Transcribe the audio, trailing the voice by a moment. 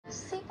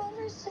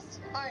computers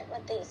just aren't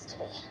what they used to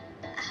be.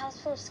 A house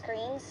full of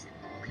screens,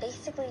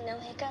 basically no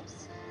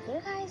hiccups. You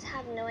guys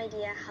have no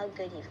idea how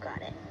good you've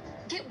got it.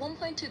 Get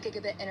 1.2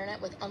 gigabit internet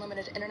with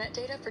unlimited internet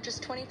data for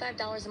just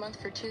 $25 a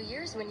month for 2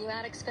 years when you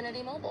add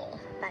Xfinity Mobile.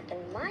 Back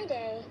in my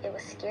day, it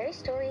was scary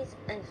stories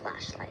and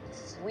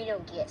flashlights. We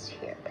don't get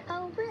here.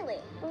 Oh, really?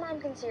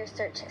 Mom can see your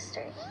search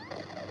history.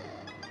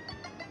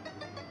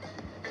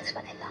 That's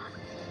what I thought.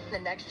 The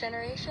next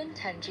generation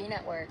 10G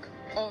network,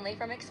 only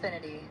from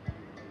Xfinity.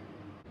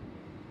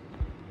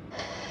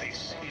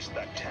 This is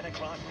the 10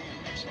 o'clock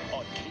news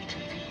on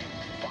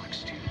KTVU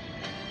Fox 2.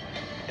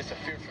 It's a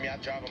fear for me. I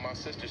drive with my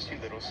sister. She's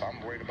little, so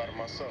I'm worried about it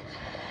myself.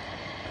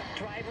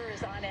 Driver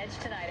is on edge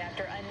tonight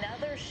after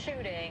another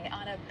shooting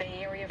on a Bay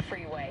Area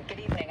freeway. Good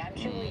evening. I'm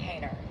Julie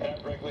Hayner.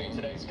 At Wrigley,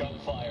 today's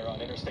gunfire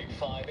on Interstate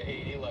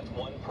 580 left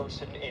one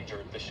person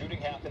injured. The shooting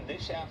happened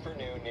this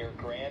afternoon near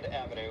Grand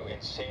Avenue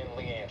in San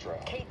Leandro.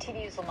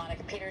 KTVU's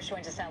LaMonica Peters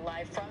joins us now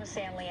live from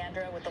San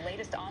Leandro with the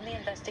latest on the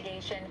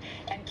investigation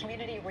and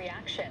community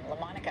reaction.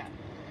 LaMonica.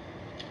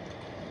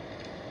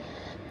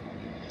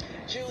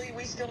 Julie,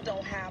 we still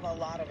don't have a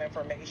lot of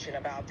information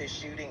about this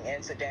shooting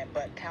incident,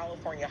 but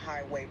California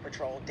Highway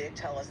Patrol did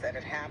tell us that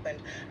it happened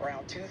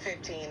around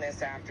 2:15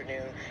 this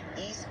afternoon,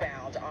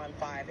 eastbound on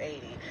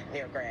 580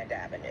 near Grand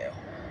Avenue.